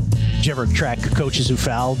reliant. Did you ever track coaches who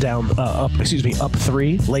foul up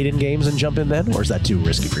 3 late in games and jump in then? Or is that too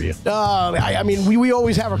risky for you? We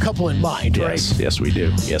always have a couple in mind, right? Yes, we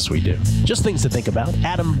do. Yes, we do. Just things to think about.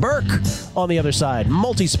 Adam Burke on the other side.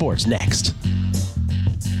 Multisports next.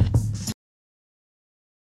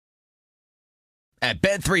 At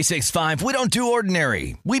Bet365, we don't do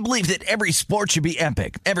ordinary. We believe that every sport should be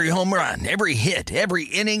epic. Every home run, every hit, every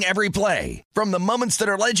inning, every play. From the moments that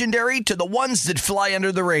are legendary to the ones that fly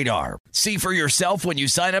under the radar. See for yourself when you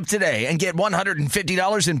sign up today and get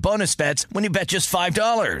 $150 in bonus bets when you bet just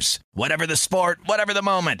 $5. Whatever the sport, whatever the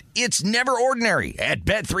moment, it's never ordinary at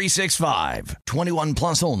Bet365. 21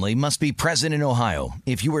 plus only. Must be present in Ohio.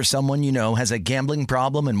 If you or someone you know has a gambling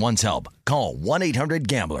problem and wants help, call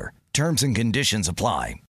 1-800-GAMBLER. Terms and conditions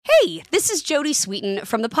apply. Hey, this is Jodie Sweetin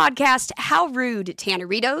from the podcast How Rude,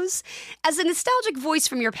 Tanneritos. As a nostalgic voice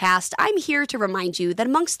from your past, I'm here to remind you that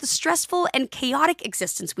amongst the stressful and chaotic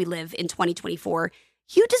existence we live in 2024,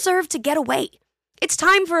 you deserve to get away. It's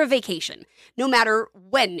time for a vacation, no matter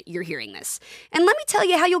when you're hearing this. And let me tell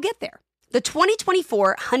you how you'll get there. The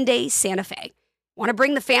 2024 Hyundai Santa Fe. Want to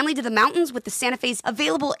bring the family to the mountains with the Santa Fe's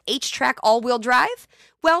available H-Track all-wheel drive?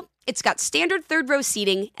 Well, it's got standard third-row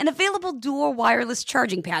seating and available dual wireless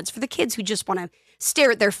charging pads for the kids who just want to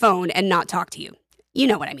stare at their phone and not talk to you. You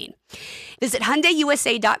know what I mean. Visit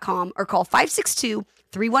HyundaiUSA.com or call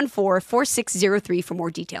 562-314-4603 for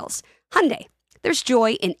more details. Hyundai, there's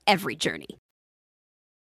joy in every journey.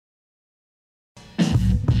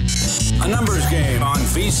 A numbers game on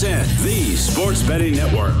VSiN, the Sports Betting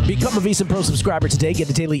Network. Become a VSiN Pro subscriber today. Get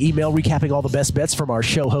a daily email recapping all the best bets from our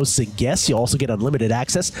show hosts and guests. You'll also get unlimited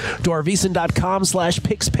access to our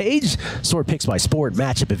VSiN.com/picks page. Sort picks by sport,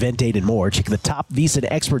 matchup, event date, and more. Check the top VSiN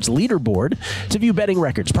experts leaderboard to view betting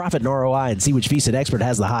records, profit, and ROI, and see which VSiN expert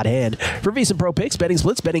has the hot hand. For VSiN Pro picks, betting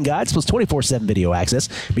splits, betting guides, plus 24/7 video access.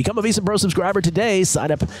 Become a VSiN Pro subscriber today.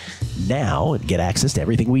 Sign up now and get access to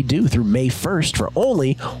everything we do through May 1st for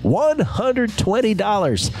only $120.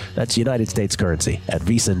 That's United States currency at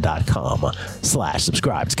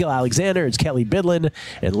VSiN.com/subscribe. It's Gil Alexander. It's Kelly Bidlin.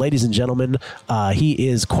 And ladies and gentlemen, he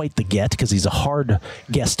is quite the get because he's a hard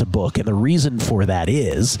guest to book. And the reason for that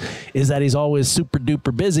is that he's always super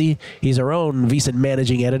duper busy. He's our own VSiN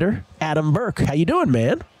managing editor, Adam Burke. How you doing,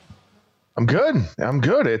 man? I'm good.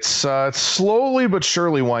 It's slowly but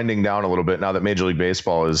surely winding down a little bit now that Major League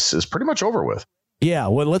Baseball is pretty much over with. Yeah,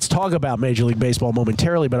 well, let's talk about Major League Baseball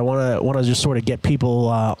momentarily, but I want to just sort of get people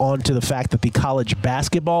onto the fact that the college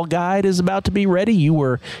basketball guide is about to be ready. You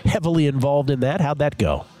were heavily involved in that. How'd that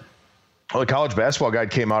go? Well, the college basketball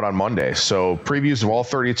guide came out on Monday. So previews of all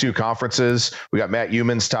 32 conferences. We got Matt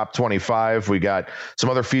Euman's top 25. We got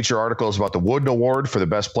some other feature articles about the Wooden Award for the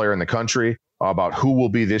best player in the country, about who will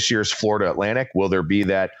be this year's Florida Atlantic. Will there be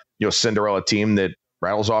that Cinderella team that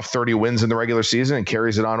rattles off 30 wins in the regular season and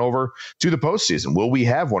carries it on over to the postseason? Will we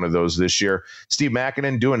have one of those this year? Steve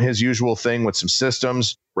Makinen doing his usual thing with some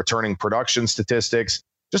systems, returning production statistics,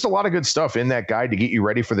 just a lot of good stuff in that guide to get you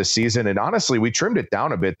ready for the season. And honestly, we trimmed it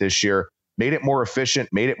down a bit this year, made it more efficient,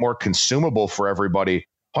 made it more consumable for everybody.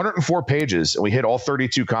 104 pages, and we hit all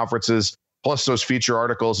 32 conferences, plus those feature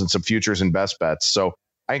articles and some futures and best bets. So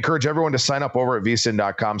I encourage everyone to sign up over at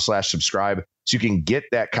VSiN.com/subscribe so you can get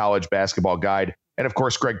that college basketball guide. And of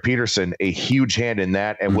course, Greg Peterson, a huge hand in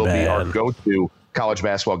that, and will be our go-to college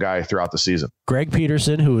basketball guy throughout the season. Greg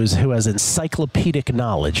Peterson, who has encyclopedic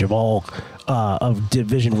knowledge of all of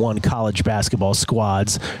Division I college basketball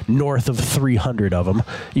squads, north of 300 of them.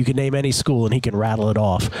 You can name any school and he can rattle it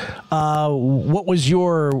off. What was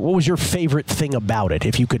your favorite thing about it?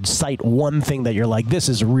 If you could cite one thing that you're like, this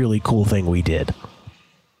is a really cool thing we did.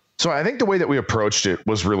 So I think the way that we approached it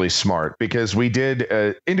was really smart because we did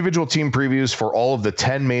individual team previews for all of the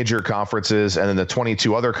 10 major conferences and then the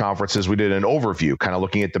 22 other conferences. We did an overview, kind of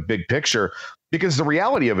looking at the big picture, because the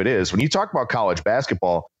reality of it is when you talk about college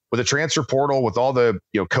basketball with a transfer portal, with all the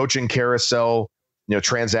coaching carousel,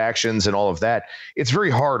 transactions and all of that, it's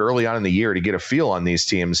very hard early on in the year to get a feel on these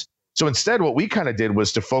teams. So instead, what we kind of did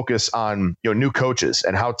was to focus on new coaches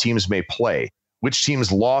and how teams may play. Which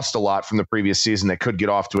teams lost a lot from the previous season that could get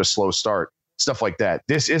off to a slow start, stuff like that.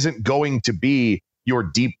 This isn't going to be your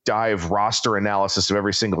deep dive roster analysis of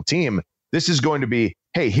every single team. This is going to be,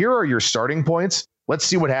 hey, here are your starting points. Let's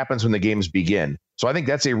see what happens when the games begin. So I think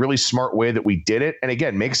that's a really smart way that we did it. And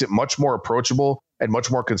again, makes it much more approachable and much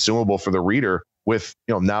more consumable for the reader with,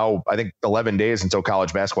 now I think 11 days until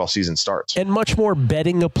college basketball season starts. And much more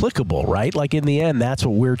betting applicable, right? Like in the end, that's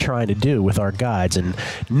what we're trying to do with our guides. And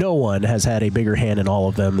no one has had a bigger hand in all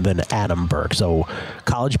of them than Adam Burke. So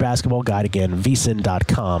college basketball guide again,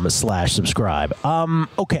 vsin.com/subscribe.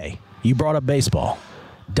 Okay. You brought up baseball.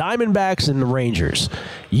 Diamondbacks and the Rangers.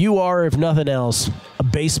 You are, if nothing else, a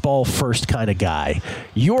baseball first kind of guy.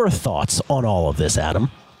 Your thoughts on all of this, Adam?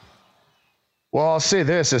 Well, I'll say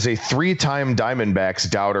this as a 3-time Diamondbacks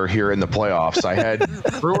doubter here in the playoffs. I had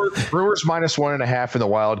Brewers -1.5 in the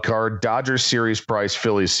wild card, Dodgers series price,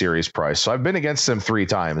 Phillies series price. So I've been against them 3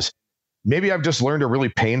 times. Maybe I've just learned a really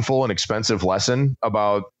painful and expensive lesson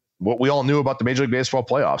about what we all knew about the Major League Baseball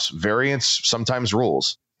playoffs. Variance sometimes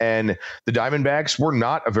rules. And the Diamondbacks were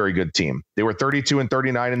not a very good team. They were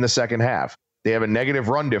 32-39 in the second half. They have a negative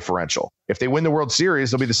run differential. If they win the World Series,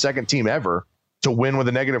 they'll be the second team ever to win with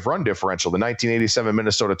a negative run differential. The 1987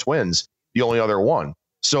 Minnesota Twins, the only other one.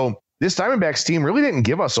 So this Diamondbacks team really didn't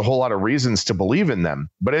give us a whole lot of reasons to believe in them.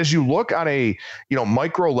 But as you look on a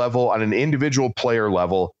micro level, on an individual player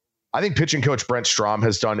level, I think pitching coach Brent Strom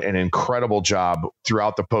has done an incredible job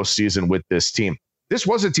throughout the postseason with this team. This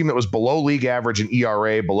was a team that was below league average in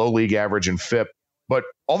ERA, below league average in FIP. But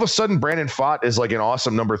all of a sudden, Brandon Pfaadt is like an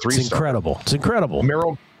awesome number 3 It's incredible. It's incredible.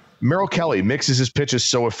 Merrill Kelly mixes his pitches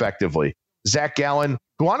so effectively. Zach Gallen,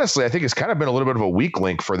 who honestly I think has kind of been a little bit of a weak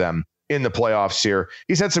link for them in the playoffs here.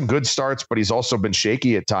 He's had some good starts, but he's also been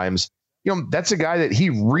shaky at times. That's a guy that he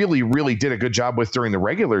really, really did a good job with during the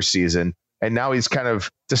regular season. And now he's kind of,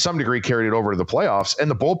 to some degree, carried it over to the playoffs. And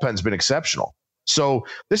the bullpen's been exceptional. So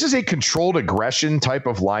this is a controlled aggression type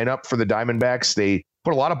of lineup for the Diamondbacks. They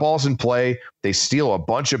put a lot of balls in play. They steal a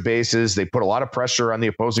bunch of bases. They put a lot of pressure on the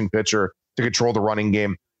opposing pitcher to control the running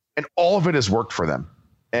game. And all of it has worked for them.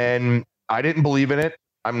 And I didn't believe in it.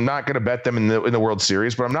 I'm not going to bet them in the World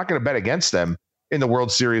Series, but I'm not going to bet against them in the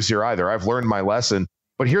World Series here either. I've learned my lesson.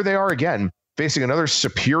 But here they are again, facing another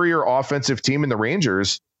superior offensive team in the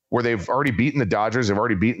Rangers, where they've already beaten the Dodgers, they've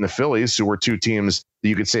already beaten the Phillies, who were 2 teams that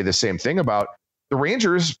you could say the same thing about. The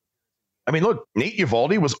Rangers, I mean, look, Nate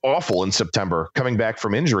Eovaldi was awful in September coming back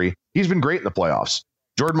from injury. He's been great in the playoffs.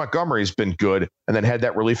 Jordan Montgomery's been good and then had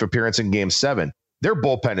that relief appearance in Game 7. Their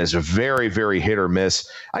bullpen is very, very hit or miss.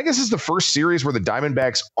 I guess this is the first series where the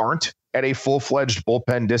Diamondbacks aren't at a full-fledged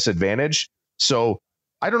bullpen disadvantage. So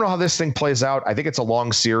I don't know how this thing plays out. I think it's a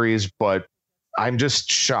long series, but I'm just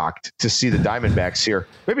shocked to see the Diamondbacks here.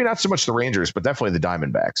 Maybe not so much the Rangers, but definitely the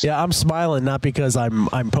Diamondbacks. Yeah, I'm smiling not because I'm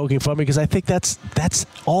poking fun, because I think that's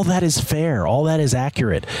all that is fair, all that is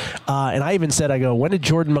accurate. And I even said, I go, when did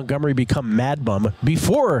Jordan Montgomery become Mad Bum?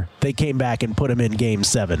 Before they came back and put him in Game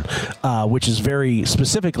 7, which is very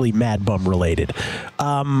specifically Mad Bum related.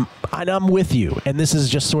 And I'm with you. And this is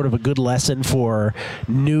just sort of a good lesson for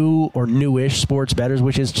new or newish sports bettors,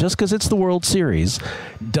 which is just because it's the World Series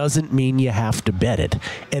doesn't mean you have to bet it.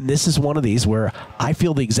 And this is one of these where I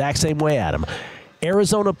feel the exact same way, Adam.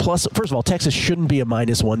 Arizona plus, first of all, Texas shouldn't be a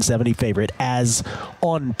 -170 favorite, as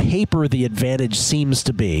on paper the advantage seems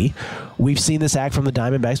to be. We've seen this act from the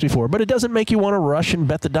Diamondbacks before, but it doesn't make you want to rush and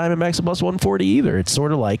bet the Diamondbacks at +140 either. It's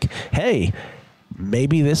sort of like, hey,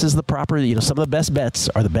 maybe this is the proper, some of the best bets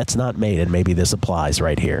are the bets not made, and maybe this applies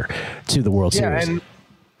right here to the World Series.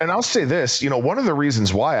 And I'll say this, one of the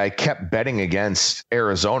reasons why I kept betting against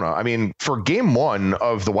Arizona, I mean, for Game 1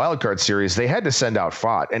 of the Wild Card series, they had to send out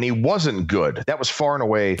Pfaadt, and he wasn't good. That was far and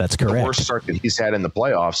away the worst start that he's had in the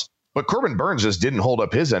playoffs. But Corbin Burns just didn't hold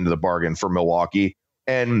up his end of the bargain for Milwaukee,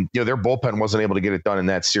 and their bullpen wasn't able to get it done in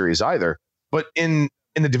that series either. But in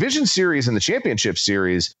the division series and the championship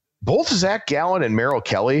series, both Zach Gallen and Merrill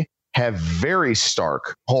Kelly have very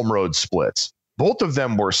stark home road splits. Both of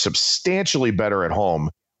them were substantially better at home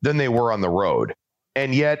than they were on the road.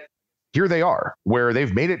 And yet here they are, where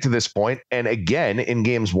they've made it to this point. And again, in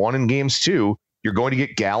games 1 and games 2, you're going to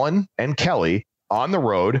get Gallen and Kelly on the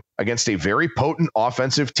road against a very potent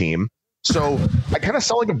offensive team. So I kind of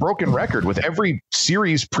sound like a broken record with every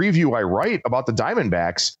series preview I write about the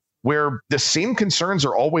Diamondbacks, where the same concerns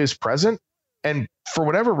are always present. And for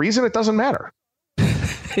whatever reason, it doesn't matter.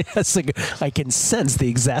 Yes, I can sense the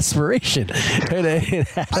exasperation.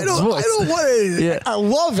 I don't want to. Yeah. I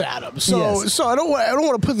love Adam, so I don't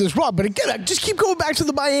want to put this wrong. But again, I just keep going back to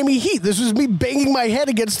the Miami Heat. This was me banging my head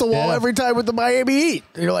against the wall every time with the Miami Heat.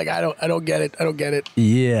 And you're like, I don't get it. I don't get it.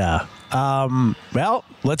 Yeah. Well,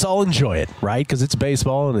 let's all enjoy it, right? Because it's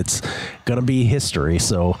baseball and it's going to be history.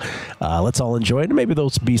 So let's all enjoy it. And maybe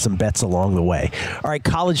there'll be some bets along the way. All right,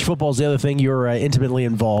 college football is the other thing you're intimately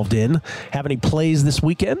involved in. Have any plays this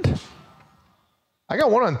weekend? I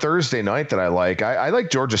got one on Thursday night that I like. I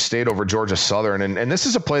like Georgia State over Georgia Southern. And this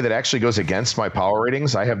is a play that actually goes against my power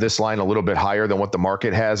ratings. I have this line a little bit higher than what the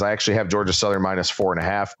market has. I actually have Georgia Southern minus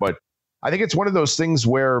 4.5. But I think it's one of those things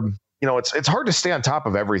where, it's hard to stay on top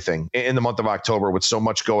of everything in the month of October with so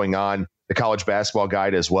much going on, the college basketball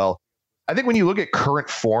guide as well. I think when you look at current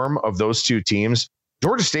form of those two teams,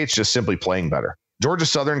 Georgia State's just simply playing better. Georgia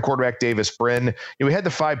Southern quarterback Davis Brin, we had the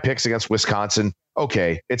 5 picks against Wisconsin.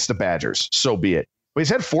 Okay, it's the Badgers. So be it. But he's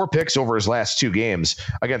had 4 picks over his last 2 games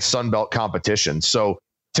against Sun Belt competition. So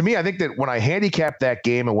to me, I think that when I handicapped that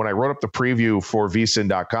game and when I wrote up the preview for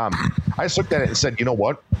vsin.com, I just looked at it and said, you know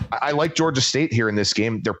what? I like Georgia State here in this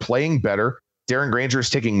game. They're playing better. Darren Granger is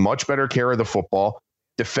taking much better care of the football.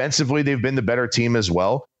 Defensively, they've been the better team as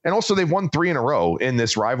well. And also they've won 3 in a row in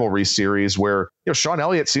this rivalry series where, Sean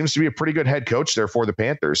Elliott seems to be a pretty good head coach there for the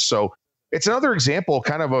Panthers. So it's another example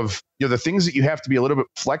kind of the things that you have to be a little bit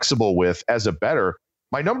flexible with as a bettor.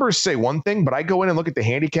 My numbers say one thing, but I go in and look at the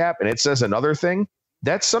handicap and it says another thing.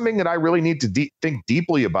 That's something that I really need to think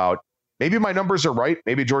deeply about. Maybe my numbers are right.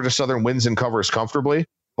 Maybe Georgia Southern wins and covers comfortably.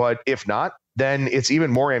 But if not, then it's even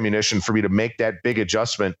more ammunition for me to make that big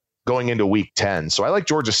adjustment going into week 10. So I like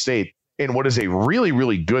Georgia State in what is a really,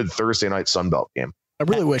 really good Thursday night Sun Belt game. I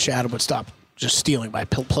really wish Adam would stop just stealing my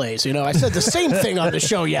plays. I said the same thing on the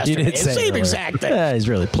show yesterday. You did say same exact thing. Yeah, he's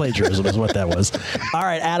really plagiarism is what that was. All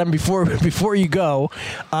right, Adam, before you go,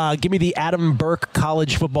 give me the Adam Burke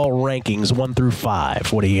college football rankings 1 through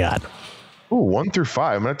 5. What do you got? Ooh, 1 through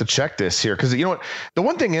 5. I'm gonna have to check this here because you know what? The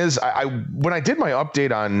one thing is, I when I did my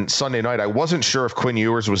update on Sunday night, I wasn't sure if Quinn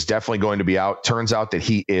Ewers was definitely going to be out. Turns out that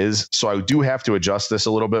he is, so I do have to adjust this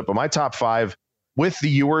a little bit. But my top 5 with the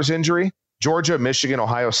Ewers injury: Georgia, Michigan,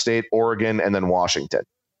 Ohio State, Oregon, and then Washington.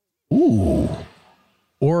 Ooh,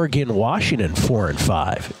 Oregon, Washington, 4 and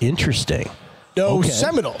 5. Interesting. No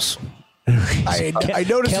Seminoles. I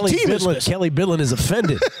noticed Kelly the team Bidlin, is Kelly Bidlin is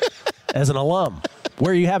offended as an alum.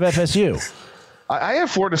 Where you have FSU? I have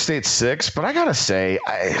Florida State 6, but I gotta say,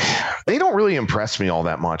 they don't really impress me all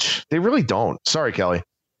that much. They really don't. Sorry, Kelly.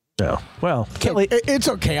 No. Well, Kelly, it's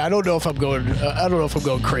okay. I don't know if I'm going. I don't know if I'm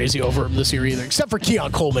going crazy over him this year either. Except for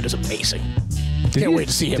Keon Coleman is amazing. Can't wait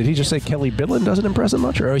to see him. Did he just say Kelly Bidlin doesn't impress him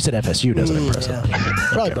much, or he said FSU doesn't impress him?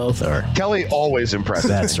 Probably both are. Kelly always impressive.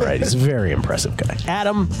 That's right. He's a very impressive guy.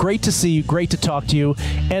 Adam, great to see you. Great to talk to you.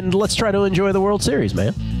 And let's try to enjoy the World Series,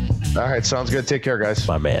 man. All right, sounds good. Take care, guys.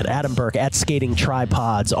 My man, Adam Burke at Skating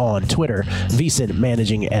Tripods on Twitter, VSiN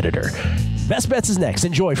managing editor. Best Bets is next.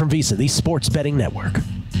 Enjoy from VSiN, the sports betting network.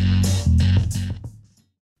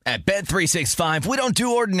 At Bet365, we don't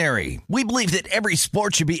do ordinary. We believe that every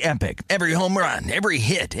sport should be epic. Every home run, every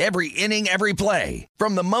hit, every inning, every play.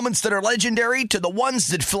 From the moments that are legendary to the ones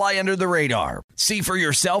that fly under the radar. See for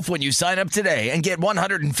yourself when you sign up today and get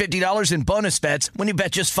 $150 in bonus bets when you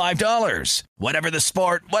bet just $5. Whatever the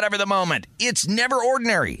sport, whatever the moment, it's never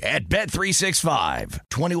ordinary at Bet365.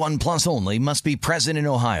 21 plus only. Must be present in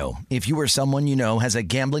Ohio. If you or someone you know has a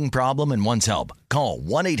gambling problem and wants help, call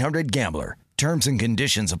 1-800-GAMBLER. Terms and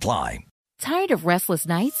conditions apply. Tired of restless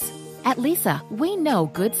nights? At Leesa, we know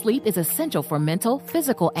good sleep is essential for mental,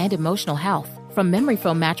 physical, and emotional health. From memory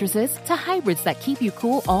foam mattresses to hybrids that keep you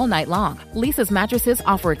cool all night long, Leesa's mattresses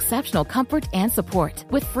offer exceptional comfort and support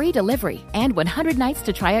with free delivery and 100 nights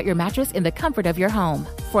to try out your mattress in the comfort of your home.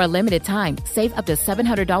 For a limited time, save up to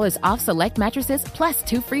 $700 off select mattresses plus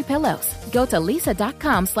 2 free pillows. Go to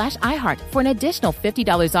leesa.com/iHeart for an additional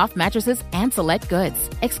 $50 off mattresses and select goods.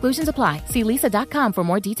 Exclusions apply. See leesa.com for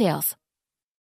more details.